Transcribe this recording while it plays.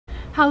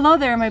Hello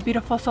there, my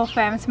beautiful soul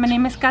fams. My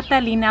name is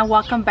Catalina.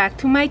 Welcome back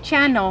to my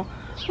channel,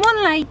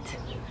 Moonlight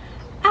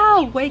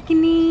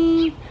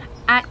Awakening.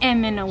 I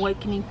am an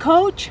awakening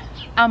coach.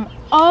 I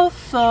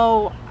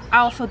also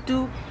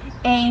do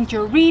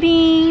angel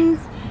readings.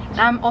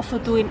 I'm also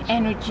doing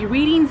energy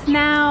readings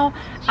now.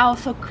 I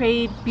also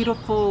create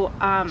beautiful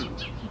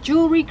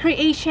jewelry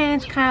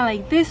creations, kind of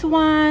like this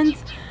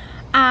ones.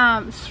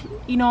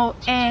 You know,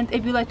 and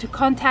if you'd like to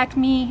contact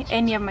me,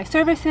 any of my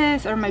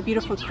services or my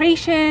beautiful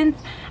creations,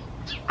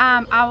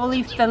 I will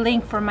leave the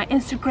link for my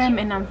Instagram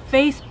and on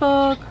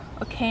Facebook.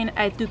 Okay, and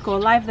I do go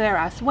live there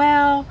as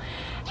well.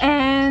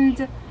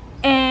 But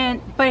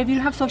if you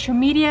don't have social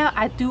media,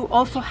 I do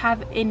also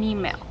have an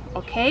email.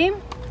 Okay,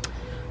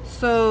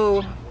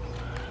 so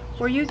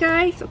for you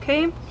guys,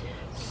 okay,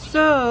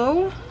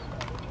 so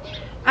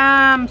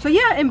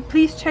yeah, and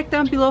please check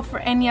down below for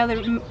any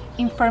other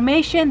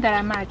information that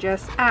I might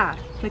just add.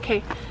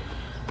 Okay,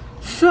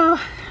 so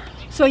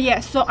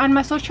on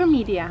my social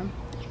media,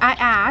 I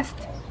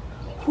asked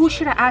who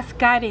should I ask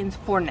guidance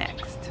for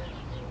next.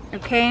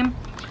 Okay,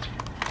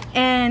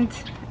 and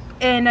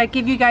I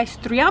give you guys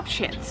 3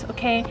 options.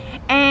 Okay,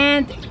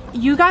 and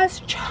you guys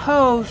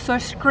chose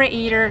Source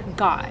Creator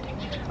God,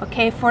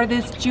 okay, for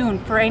this June,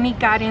 for any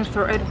guidance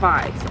or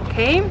advice.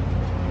 Okay,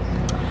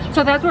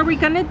 so that's what we're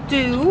gonna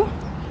do.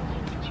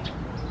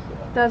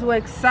 That's what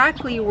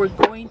exactly we're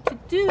going to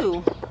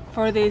do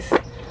for this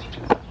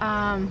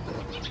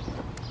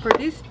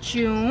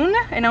June.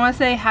 And I want to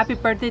say happy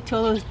birthday to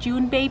all those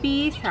June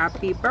babies.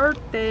 Happy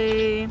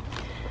birthday.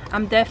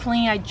 I'm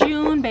definitely a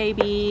June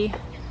baby,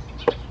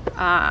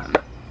 a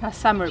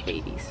summer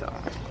baby.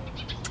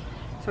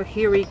 So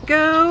here we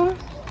go.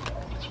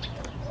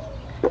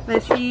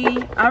 Let's see.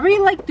 I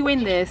really like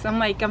doing this. I'm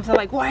so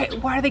like,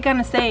 what are they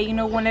gonna say? You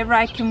know, whenever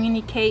I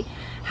communicate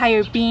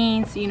higher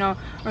beings, you know,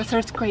 or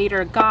Source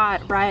Creator,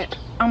 God, right?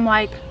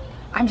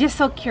 I'm just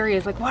so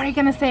curious, like, what are you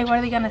gonna say? What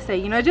are they gonna say?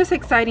 You know, it's just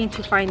exciting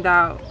to find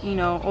out, you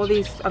know, all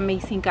these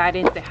amazing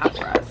guidance they have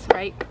for us,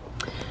 right?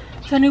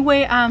 So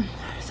anyway,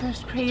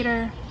 Source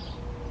Creator,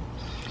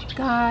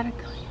 God,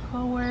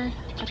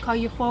 I call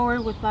you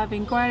forward with love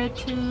and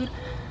gratitude.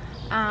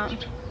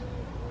 What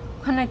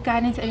kind of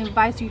guidance and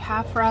advice you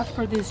have for us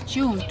for this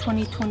June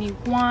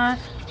 2021?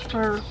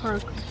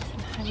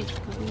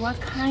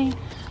 What kind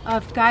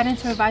of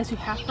guidance or advice you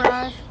have for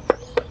us?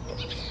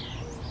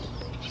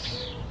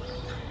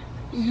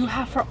 You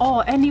have for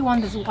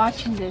anyone that's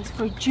watching this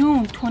for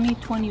June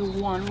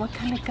 2021. What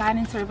kind of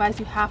guidance or advice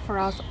you have for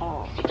us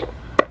all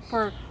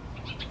for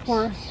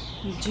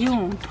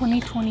June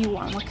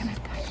 2021? What kind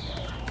of guidance?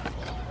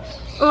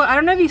 Oh, I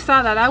don't know if you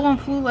saw that one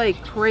flew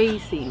like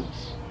crazy,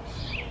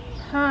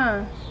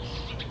 huh?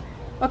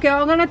 Okay,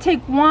 I'm gonna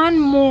take one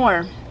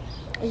more,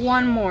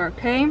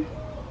 okay?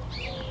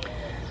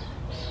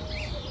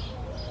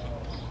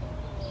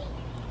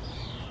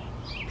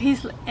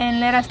 Please, and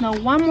let us know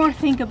one more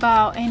thing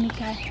about any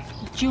guy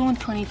June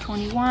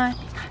 2021.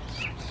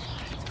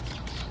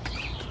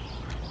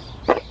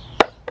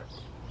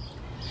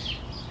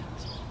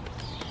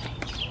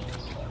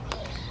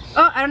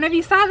 Oh, I don't know if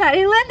you saw that.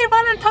 It landed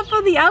right on top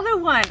of the other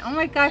one. Oh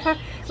my gosh,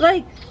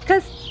 like,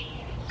 cause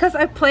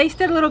I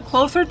placed it a little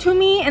closer to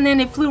me, and then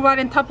it flew right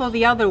on top of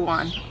the other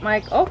one. I'm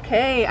like,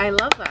 okay, I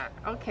love that.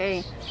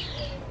 Okay,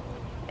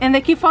 and they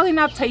keep falling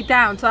upside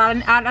down, so I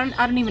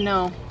don't even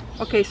know.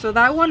 Okay, so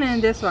that one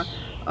and this one.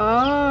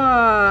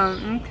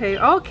 Oh,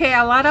 okay,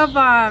 a lot of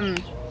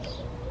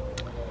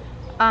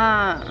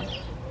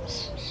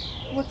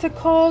what's it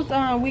called?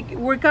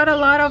 We got a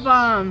lot of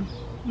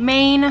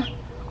main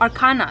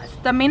arcanas.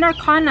 The main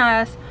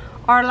arcanas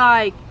are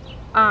like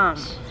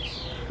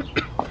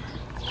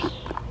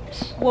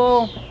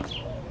well,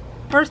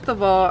 first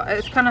of all,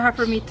 it's kind of hard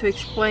for me to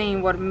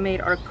explain what main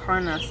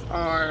arcanas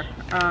are.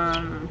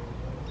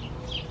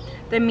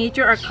 The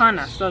major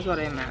arcanas, that's what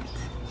I meant.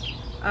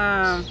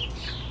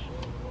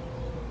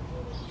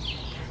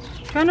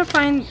 Trying to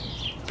find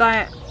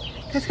that.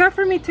 It's hard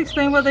for me to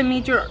explain what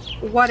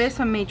is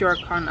a major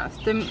arcana.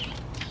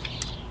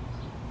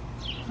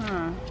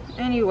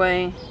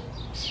 Anyway,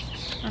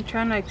 I'm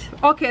trying to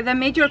okay, the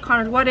major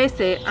arcana, what is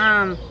it?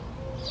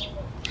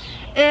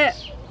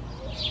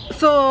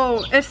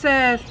 So it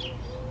says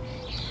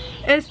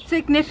it's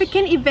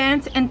significant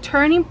events and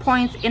turning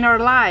points in our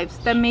lives.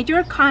 The major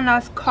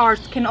arcana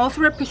cards can also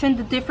represent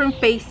the different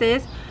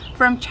phases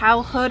from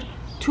childhood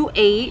to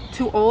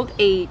old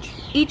age.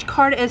 Each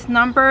card is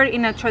numbered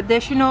in a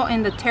traditional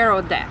in the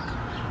tarot deck.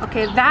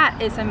 Okay,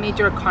 that is a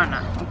major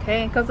arcana.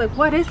 Okay, because like,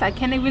 what is that? I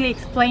can't really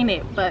explain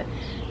it, but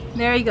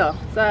there you go.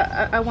 So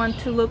I want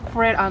to look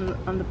for it on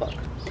the book.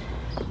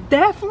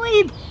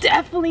 Definitely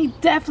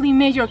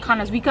major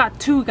arcanas. We got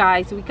 2,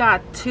 guys. We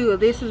got 2.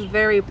 This is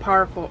very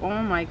powerful.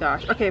 Oh my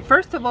gosh. Okay,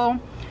 first of all,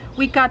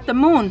 we got the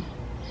moon.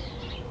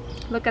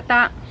 Look at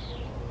that.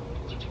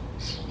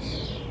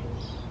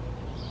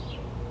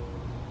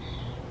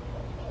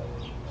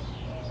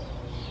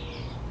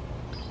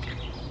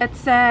 It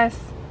says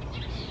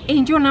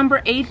angel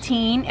number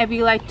 18. If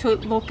you like to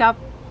look up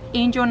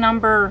angel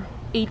number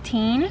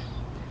 18,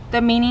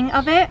 the meaning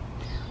of it,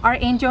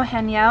 Archangel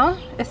Haniel.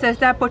 It says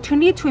the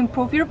opportunity to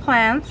improve your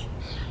plans.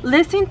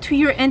 Listen to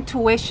your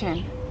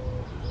intuition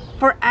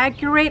for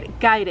accurate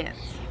guidance.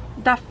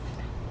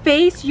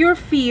 Face your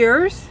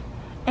fears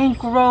and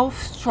grow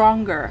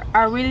stronger.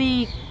 I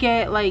really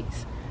get like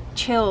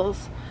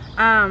chills.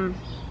 So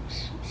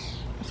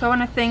I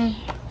want to thank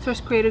Source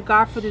Creator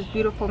God for this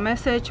beautiful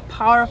message.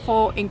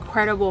 Powerful,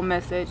 incredible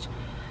message.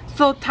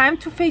 So time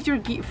to face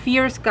your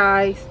fears,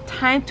 guys.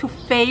 Time to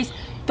face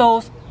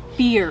those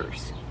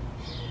fears.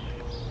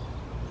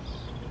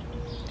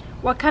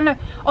 What kind of,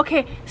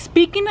 okay,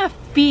 speaking of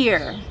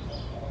fear,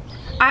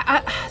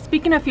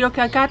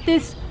 okay, I got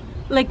this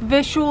like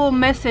visual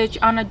message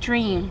on a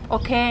dream.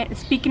 Okay,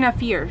 speaking of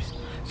fears,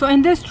 so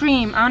in this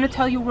dream, I want to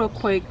tell you real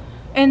quick,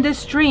 in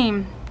this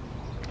dream,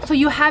 so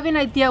you have an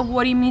idea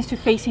what it means to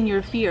facing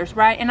your fears,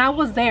 right? And I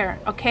was there,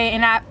 okay,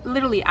 and I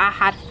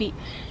had fear.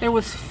 There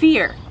was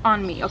fear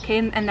on me, okay,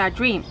 in that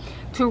dream,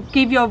 to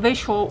give you a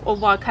visual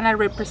of what kind of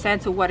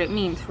represents or what it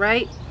means,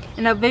 right,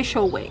 in a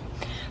visual way.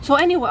 So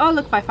anyway, oh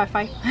look,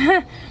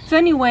 555. So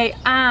anyway,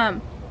 I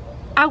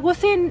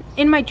was in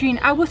my dream,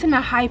 I was in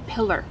a high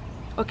pillar,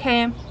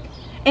 okay,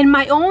 in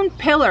my own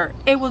pillar.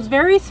 It was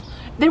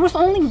there was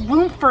only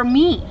room for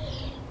me,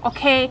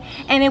 okay,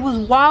 and it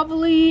was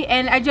wobbly,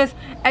 and I just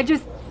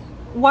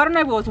well, I don't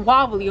know if it was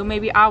wobbly, or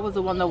maybe I was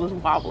the one that was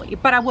wobbly,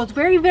 but I was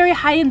very, very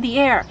high in the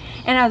air,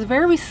 and I was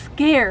very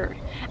scared.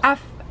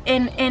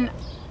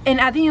 And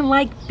I didn't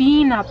like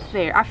being up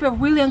there. I felt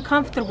really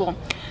uncomfortable.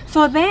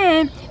 So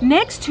then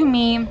next to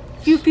me, a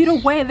few feet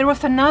away, there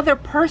was another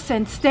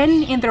person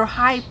standing in their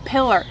high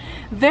pillar,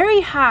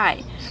 very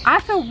high. I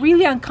felt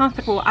really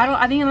uncomfortable.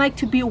 I didn't like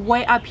to be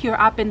way up here,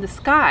 up in the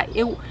sky.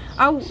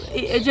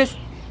 It just,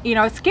 you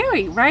know, it's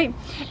scary, right?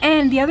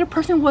 And the other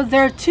person was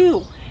there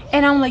too.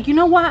 And I'm like, you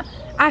know what?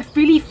 I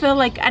really feel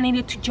like I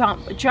needed to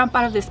jump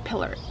out of this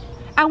pillar.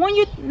 I want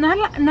you,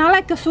 not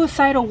like a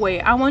suicidal way.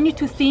 I want you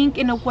to think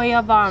in a way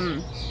of,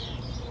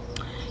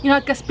 you know,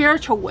 like a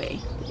spiritual way,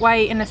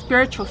 in a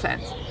spiritual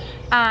sense,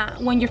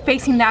 when you're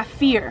facing that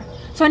fear.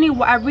 So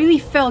anyway, I really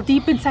felt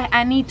deep inside,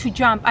 I need to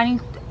jump.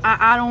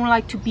 I don't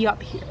like to be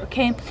up here,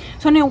 okay?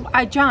 So anyway,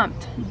 I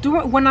jumped.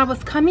 When I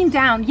was coming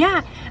down,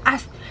 yeah, I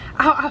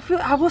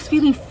was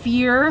feeling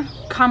fear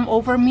come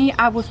over me.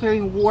 I was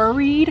very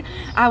worried.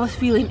 I was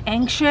feeling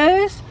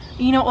anxious.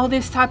 You know, all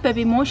this type of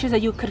emotions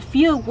that you could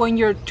feel when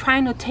you're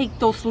trying to take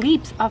those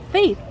leaps of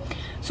faith.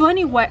 So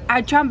anyway,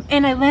 I jumped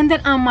and I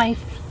landed on my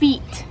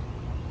feet,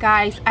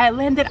 guys. I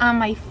landed on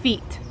my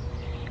feet.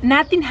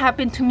 Nothing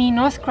happened to me,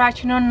 no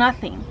scratch, no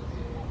nothing.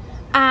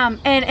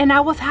 And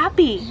I was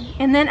happy,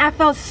 and then I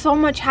felt so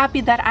much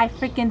happy that I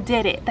freaking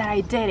did it, that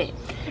I did it.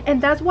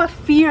 And that's what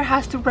fear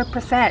has to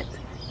represent.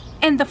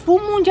 And the full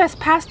moon just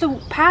passed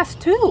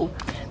too,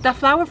 the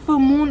flower full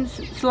moon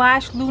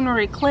 / lunar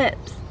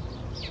eclipse,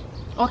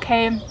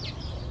 okay?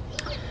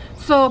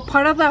 So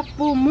part of that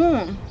full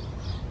moon,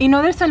 you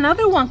know, there's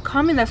another one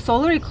coming, the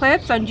solar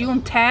eclipse on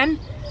June 10.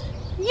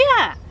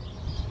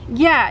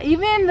 Yeah,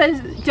 even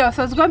this,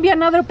 so it's gonna be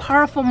another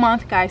powerful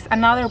month, guys,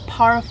 another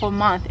powerful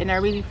month, and I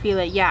really feel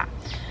it. Yeah.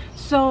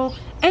 So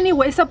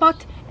anyway, it's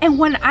about, and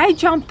when I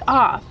jumped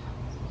off,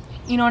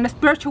 you know, in the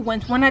spiritual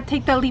ones, when I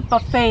take that leap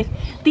of faith,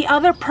 the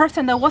other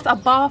person that was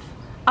above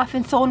of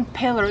his own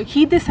pillar,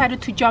 he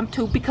decided to jump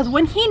too, because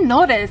when he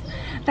noticed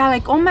that,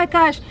 like, oh my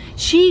gosh,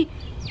 she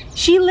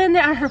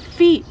landed on her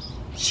feet,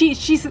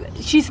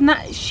 there's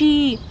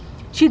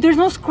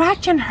no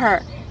scratch on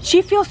her,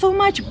 she feels so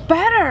much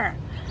better.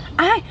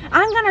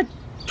 I'm gonna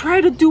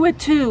try to do it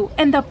too.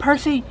 And the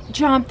person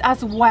jumped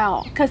as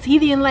well, because he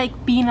didn't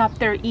like being up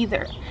there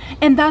either.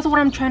 And that's what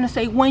I'm trying to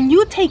say. When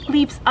you take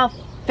leaps of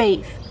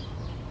faith,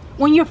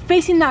 when you're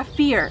facing that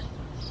fear,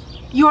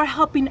 you are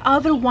helping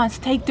other ones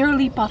take their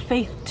leap of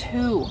faith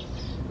too.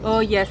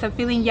 Oh yes, I'm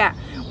feeling, yeah.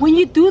 When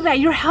you do that,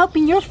 you're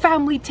helping your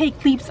family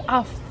take leaps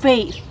of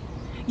faith.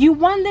 You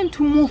want them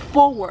to move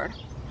forward.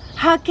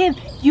 How can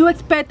you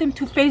expect them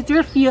to face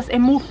their fears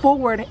and move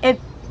forward if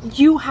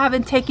you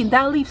haven't taken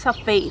that leaps of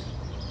faith,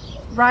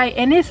 right?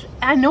 And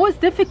I know it's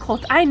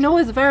difficult. I know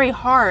it's very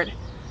hard.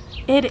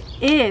 It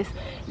is.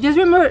 Just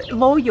remember,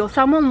 loyal,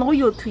 someone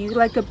loyal to you,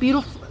 like a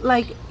beautiful,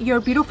 like your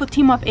beautiful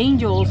team of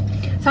angels,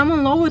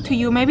 someone loyal to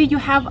you. Maybe you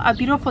have a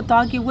beautiful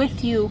doggy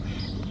with you.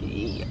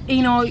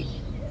 You know,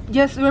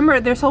 just remember,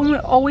 there's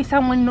always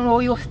someone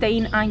loyal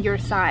staying on your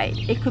side.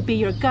 It could be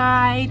your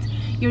guides,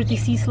 your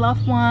deceased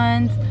loved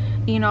ones.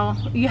 You know,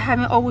 you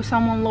have always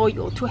someone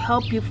loyal to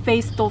help you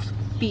face those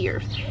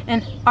fears.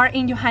 And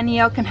Archangel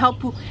Haniel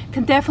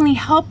can definitely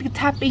help you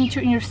tap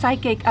into your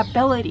psychic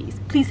abilities.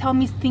 Please help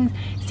me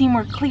see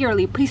more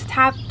clearly. Please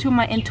tap to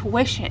my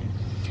intuition.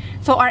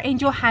 So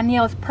Archangel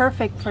Haniel is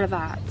perfect for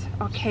that,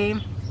 okay?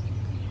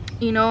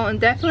 You know, and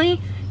definitely,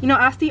 you know,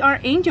 ask the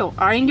Archangel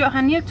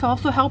Haniel to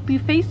also help you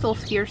face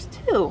those fears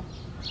too,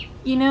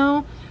 you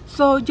know?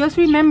 So just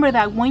remember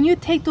that when you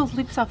take those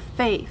leaps of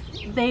faith,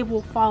 they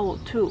will follow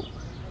too.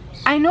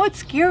 I know it's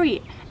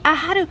scary.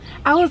 I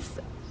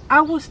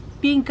was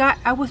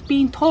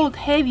being told,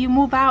 hey, if you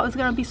move out, it's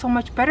gonna be so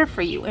much better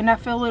for you, and I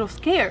feel a little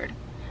scared.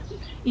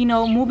 you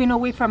know, moving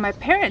away from my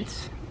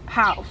parents'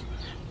 house.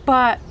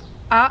 But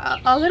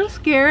a little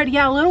scared,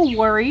 yeah, a little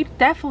worried,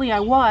 definitely I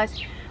was.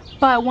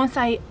 But once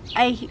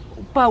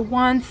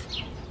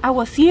once I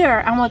was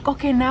here, I'm like,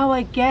 okay, now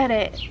I get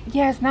it.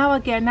 Yes, now I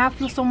get it. Now I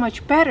feel so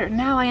much better.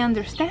 Now I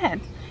understand.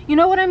 You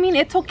know what I mean?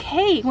 It's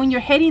okay when you're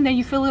heading there,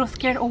 you feel a little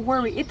scared or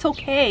worried. It's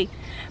okay.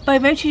 But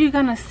eventually you're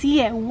gonna see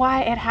it,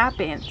 why it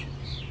happened.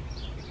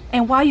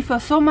 And why you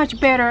feel so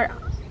much better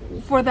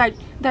for that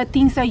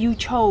things that you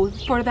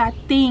chose, for that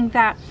thing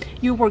that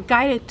you were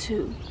guided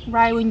to,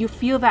 right? When you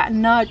feel that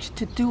nudge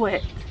to do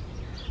it.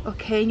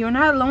 Okay, you're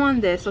not alone on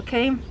this,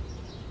 okay?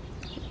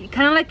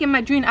 Kind of like in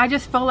my dream, I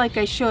just felt like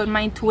I should.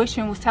 My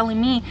intuition was telling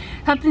me,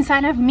 something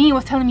inside of me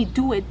was telling me,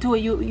 do it, do it.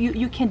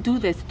 You can do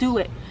this, do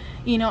it.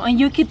 You know, and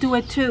you can do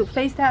it too.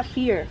 Face that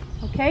fear,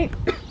 okay?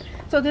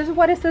 So this is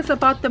what it says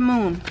about the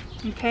moon,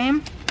 okay?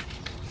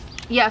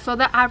 Yeah, so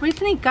that I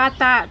recently got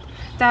that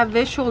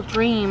visual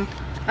dream,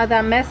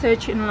 that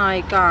message in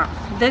like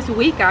this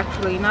week,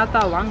 actually, not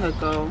that long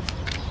ago.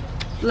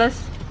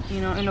 Let's, you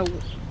know,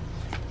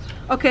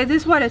 okay,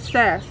 this is what it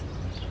says.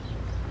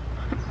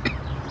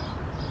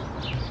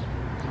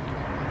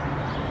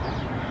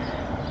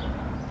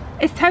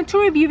 It's time to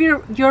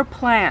review your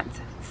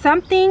plans.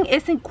 Something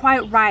isn't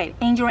quite right,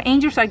 and your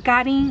angels are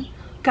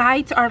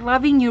guides are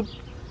lovingly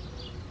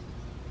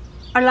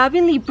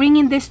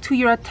bringing this to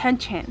your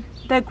attention.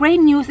 The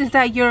great news is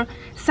that your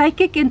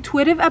psychic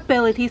intuitive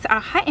abilities are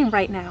heightened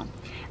right now.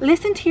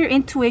 Listen to your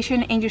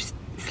intuition and your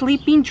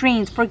sleeping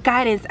dreams for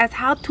guidance as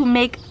how to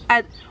make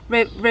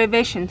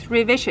revisions.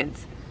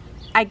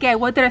 Again,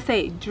 what did I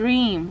say?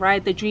 Dream,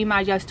 right? The dream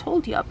I just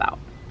told you about.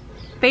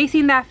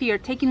 Facing that fear,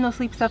 taking those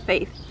leaps of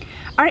faith.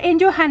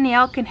 Archangel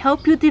Haniel can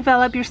help you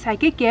develop your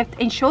psychic gift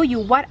and show you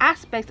what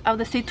aspects of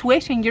the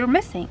situation you're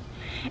missing.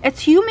 It's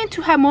human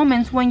to have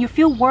moments when you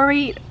feel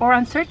worried or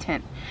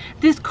uncertain.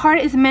 This card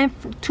is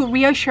meant to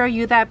reassure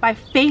you that by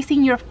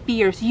facing your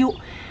fears, you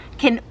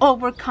can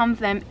overcome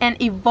them and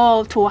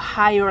evolve to a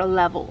higher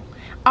level.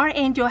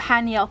 Archangel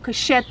Haniel could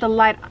shed the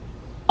light on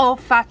all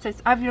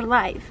facets of your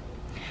life.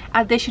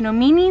 Additional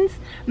meanings,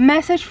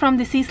 message from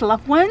deceased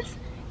loved ones,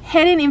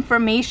 hidden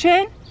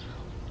information,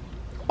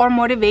 or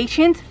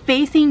motivations,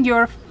 facing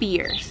your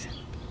fears.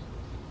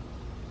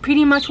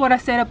 Pretty much what I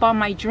said about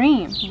my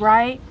dream,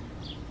 right?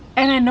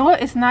 And I know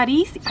it's not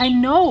easy. I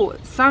know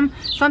some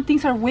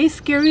things are way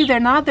scarier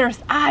than others.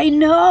 I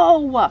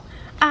know,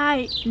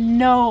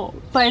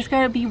 but it's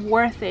gonna be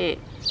worth it,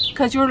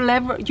 because you're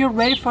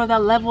ready for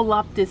that level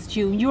up this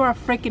June. You are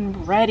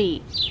freaking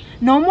ready.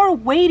 No more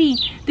waiting.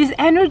 These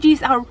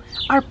energies are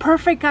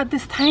perfect at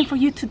this time for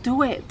you to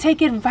do it. Take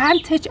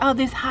advantage of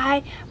these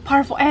high,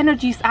 powerful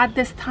energies at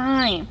this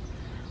time.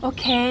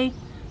 Okay?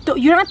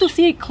 You don't have to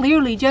see it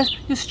clearly.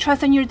 Just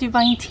trust in your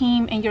divine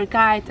team and your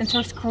guides and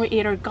source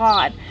creator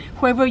God,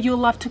 whoever you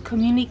love to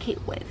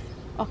communicate with.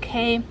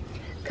 Okay?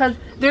 Because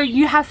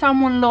you have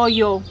someone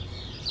loyal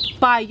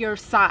by your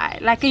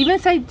side. Like I even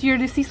said, your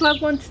deceased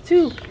loved ones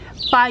too,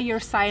 by your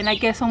side. And I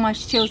get so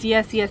much chills.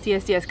 Yes.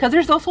 Because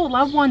there's also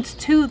loved ones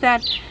too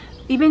that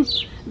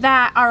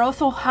are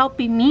also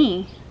helping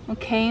me.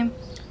 Okay,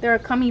 they're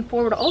coming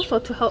forward also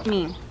to help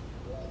me,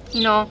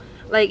 you know,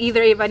 like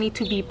either if I need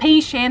to be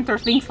patient or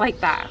things like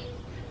that,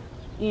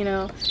 you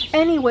know.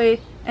 Anyway,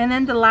 and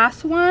then the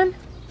last one,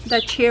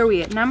 the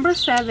Chariot, number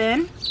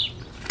 7,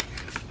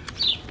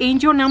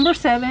 angel number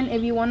 7.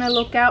 If you want to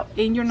look out,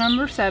 angel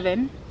number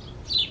 7.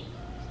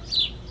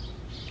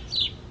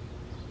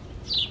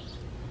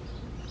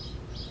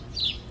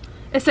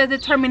 It says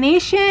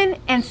determination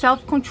and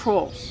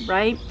self-control,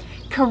 right?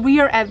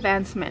 Career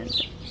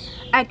advancement,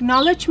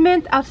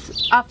 acknowledgement of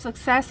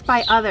success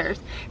by others.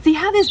 See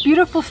how this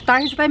beautiful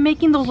star is like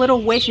making those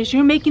little wishes.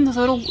 You're making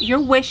those your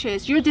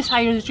wishes, your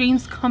desires,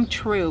 dreams come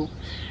true.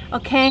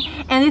 Okay,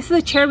 and this is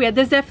a Chariot.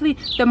 There's definitely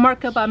the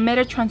mark about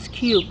Metatron's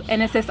cube,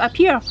 and it says up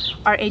here,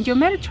 Archangel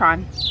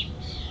Metatron.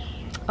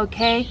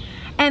 Okay,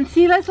 and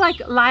see, that's like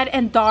light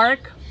and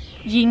dark,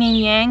 yin and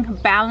yang,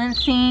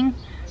 balancing,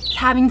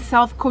 having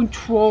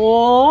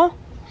self-control,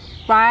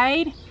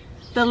 right?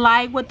 The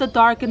light with the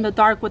dark and the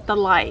dark with the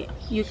light.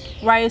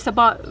 Right? It's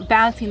about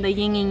balancing the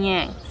yin and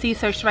yang. See,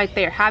 search right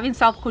there. Having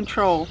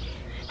self-control,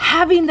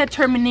 having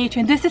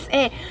determination. This is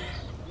it.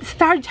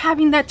 Start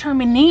having that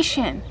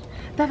determination.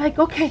 That like,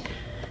 okay,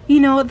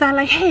 you know, that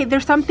like, hey,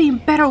 there's something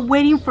better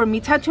waiting for me.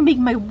 Try to make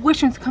my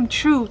wishes come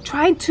true.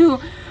 Try to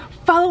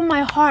follow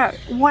my heart.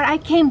 What I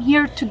came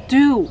here to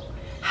do.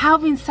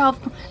 Having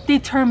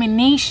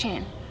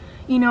self-determination.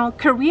 You know,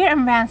 career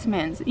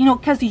advancements, you know,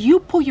 because you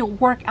put your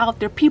work out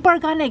there, people are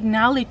gonna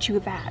acknowledge you.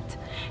 That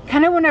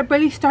kind of when I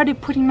really started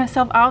putting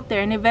myself out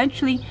there, and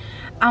eventually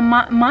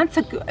months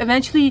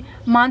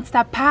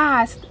that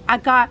passed, I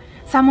got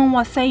someone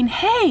was saying,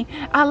 hey,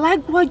 I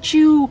like what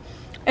you,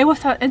 it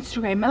was on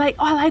Instagram, like,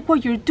 oh, I like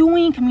what you're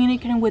doing,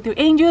 communicating with your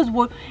angels.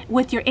 Would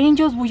you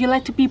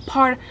like to be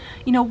part,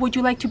 you know, would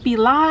you like to be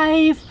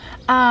live?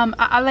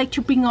 I like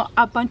to bring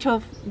a bunch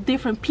of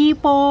different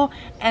people,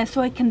 and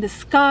so we can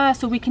discuss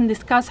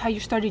how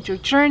you started your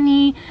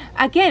journey.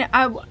 Again,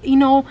 you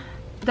know,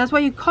 that's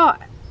what you call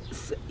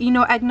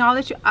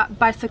acknowledged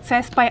by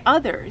success by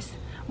others,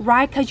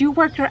 right? Because you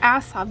work your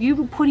ass off. You've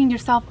been putting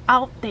yourself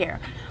out there,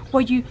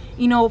 where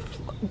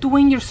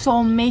doing your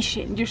soul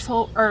mission, your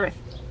soul earth,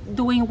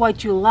 doing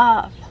what you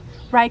love,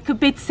 right? Could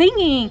be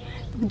singing,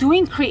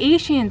 doing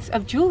creations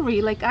of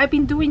jewelry like I've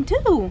been doing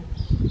too,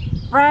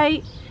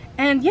 right?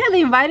 And yeah,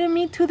 they invited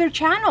me to their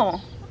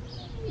channel.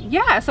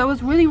 Yeah, so it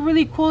was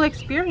really cool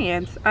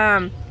experience.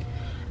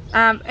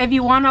 If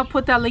you want, I'll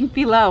put that link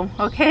below,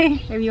 okay?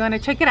 If you want to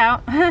check it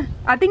out.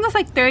 I think it was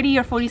like 30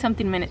 or 40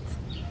 something minutes.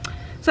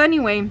 So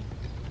anyway,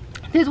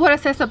 this is what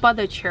it says about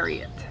the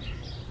Chariot.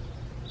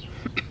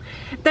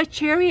 The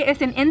Chariot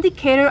is an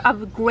indicator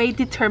of great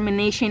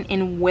determination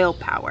and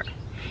willpower.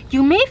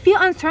 You may feel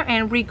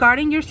uncertain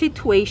regarding your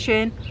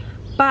situation,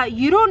 but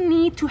you don't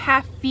need to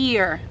have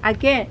fear.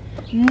 Again,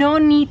 no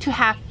need to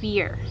have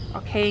fear,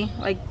 okay?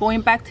 Like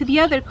going back to the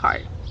other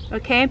card,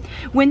 okay?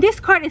 When this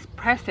card is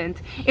present,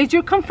 it's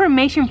your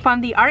confirmation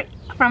from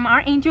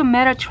Archangel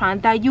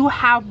Metatron that you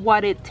have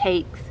what it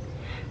takes.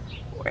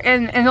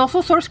 And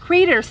also Source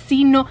Creator,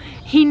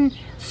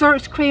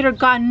 Source Creator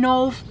God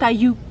knows that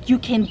you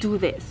can do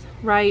this,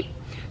 right?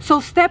 So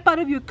step out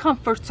of your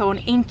comfort zone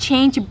and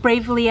change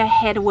bravely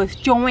ahead with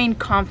joy and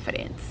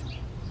confidence,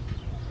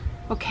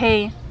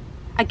 okay?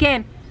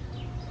 Again,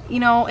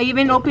 I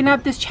even opened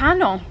up this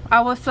channel.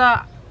 I was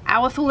a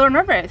little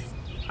nervous.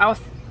 I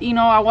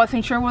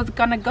wasn't sure what's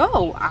gonna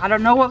go. I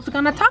don't know what was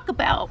gonna talk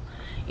about,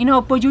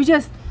 but you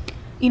just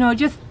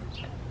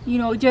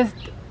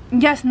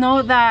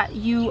know that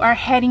you are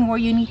heading where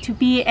you need to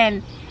be,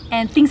 and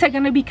things are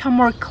gonna become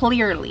more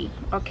clearly,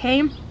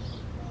 okay?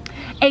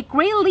 A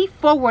great leap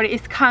forward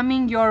is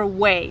coming your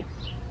way.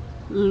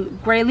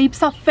 Great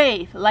leaps of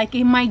faith, like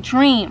in my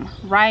dream,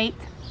 right?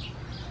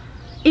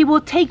 It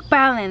will take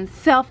balance,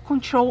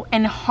 self-control,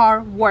 and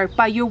hard work,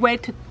 but you're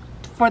ready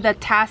for the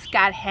task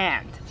at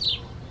hand,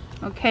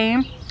 okay?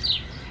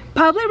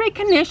 Public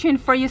recognition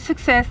for your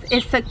success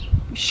is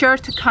sure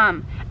to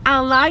come.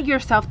 Allow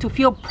yourself to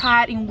feel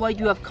pride in what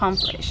you have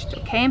accomplished,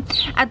 okay?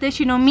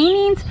 Additional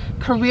meanings,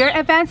 career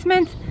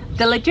advancements,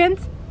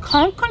 diligence,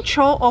 calm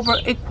control over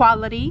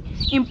equality,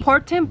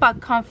 important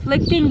but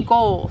conflicting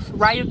goals,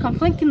 right? You're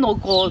conflicting those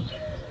goals,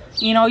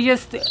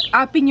 just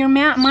up in your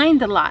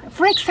mind a lot.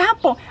 For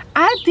example,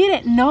 I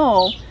didn't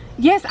know,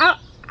 yes,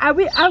 I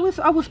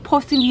was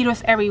posting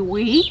videos every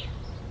week.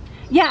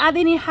 Yeah, I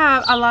didn't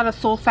have a lot of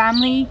soul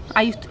family.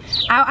 I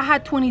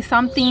had 20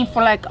 something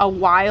for like a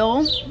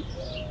while,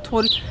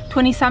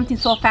 20 something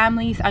soul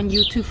families on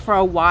YouTube for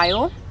a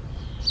while,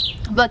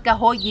 like a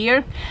whole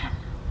year.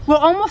 Well,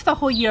 almost a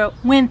whole year,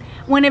 when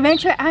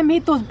eventually I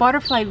made those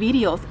butterfly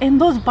videos. And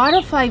those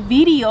butterfly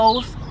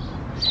videos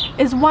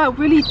is what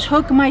really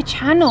took my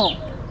channel,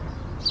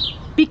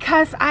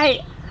 because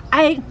I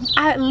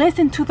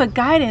listened to the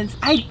guidance.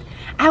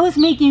 I was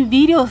making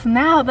videos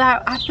now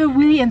that I feel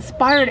really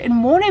inspired and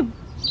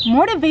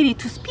motivated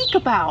to speak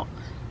about.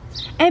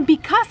 And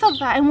because of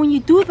that, and when you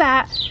do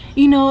that,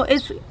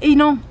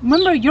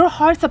 remember, your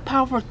heart's a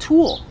powerful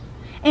tool.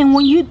 And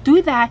when you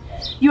do that,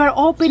 you are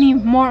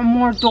opening more and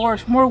more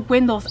doors, more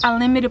windows,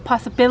 unlimited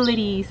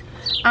possibilities,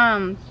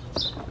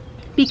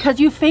 because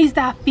you faced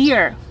that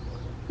fear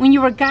when you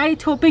were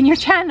guided to open your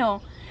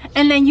channel,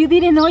 and then you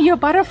didn't know your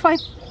butterfly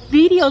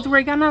videos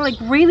were gonna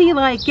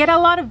really get a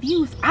lot of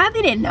views. I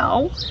didn't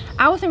know.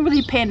 I wasn't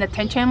really paying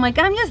attention.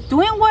 I'm just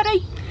doing what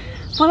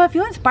I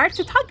feel inspired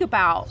to talk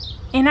about,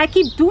 and I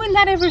keep doing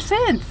that ever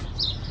since.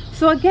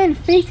 So again,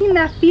 facing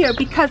that fear,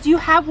 because you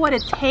have what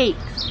it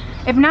takes.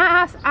 If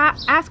not,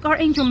 ask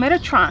Archangel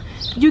Metatron.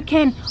 You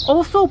can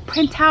also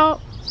print out,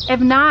 if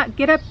not,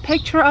 get a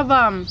picture of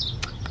the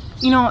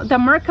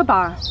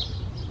Merkaba.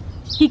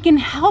 He can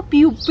help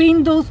you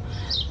bring those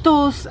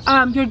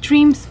your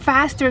dreams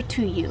faster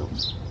to you.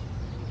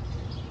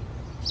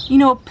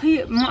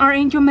 Please,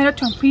 Archangel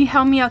Metatron, please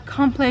help me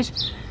accomplish.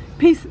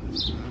 Please,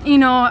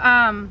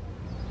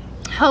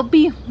 help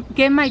me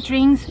get my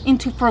dreams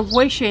into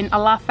fruition a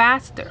lot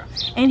faster.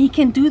 And he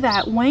can do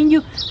that when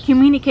you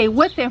communicate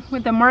with him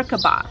with the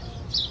Merkaba.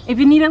 If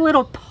you need a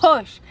little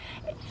push,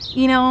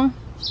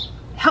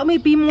 help me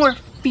be more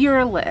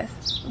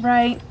fearless,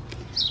 right?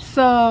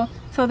 So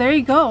there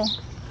you go.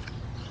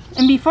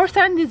 And before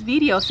starting this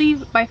video, see,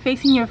 by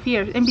facing your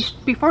fears, and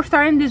before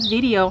starting this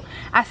video,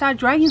 I saw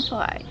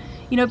Dragonfly,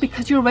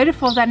 because you're ready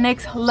for that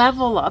next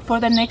level up, for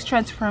the next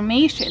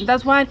transformation.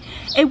 That's why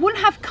it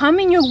wouldn't have come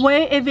in your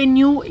way if it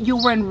knew you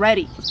weren't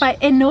ready. But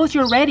it knows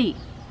you're ready.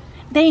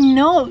 They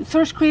know,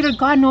 Source Creator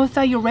God knows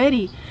that you're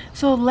ready.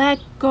 So let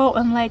go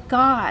and let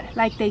God,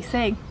 like they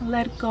say,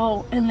 let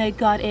go and let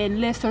God in.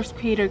 Let Source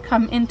Creator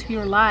come into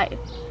your life.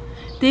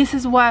 This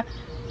is what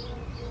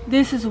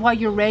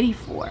you're ready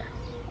for.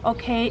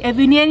 Okay, if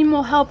you need any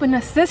more help and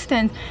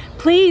assistance,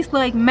 please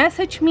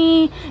message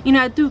me.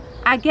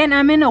 Again,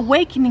 I'm an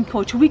awakening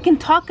coach. We can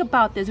talk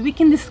about this. We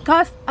can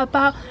discuss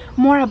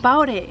more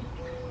about it.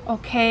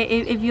 Okay,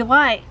 if you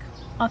like.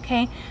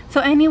 Okay, so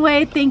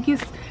anyway, thank you,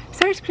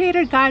 Source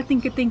Creator God.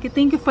 Thank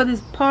you for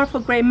this powerful,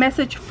 great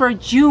message for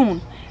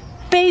June.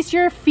 Face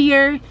your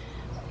fear.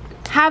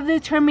 have the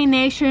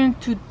determination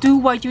to do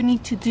what you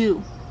need to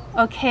do,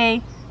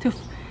 okay? To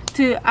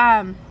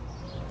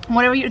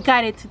whatever you're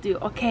guided to do,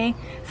 okay?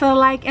 So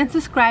like and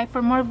subscribe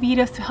for more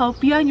videos to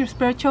help you on your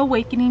spiritual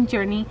awakening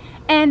journey.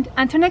 And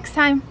until next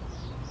time,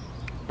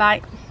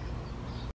 bye.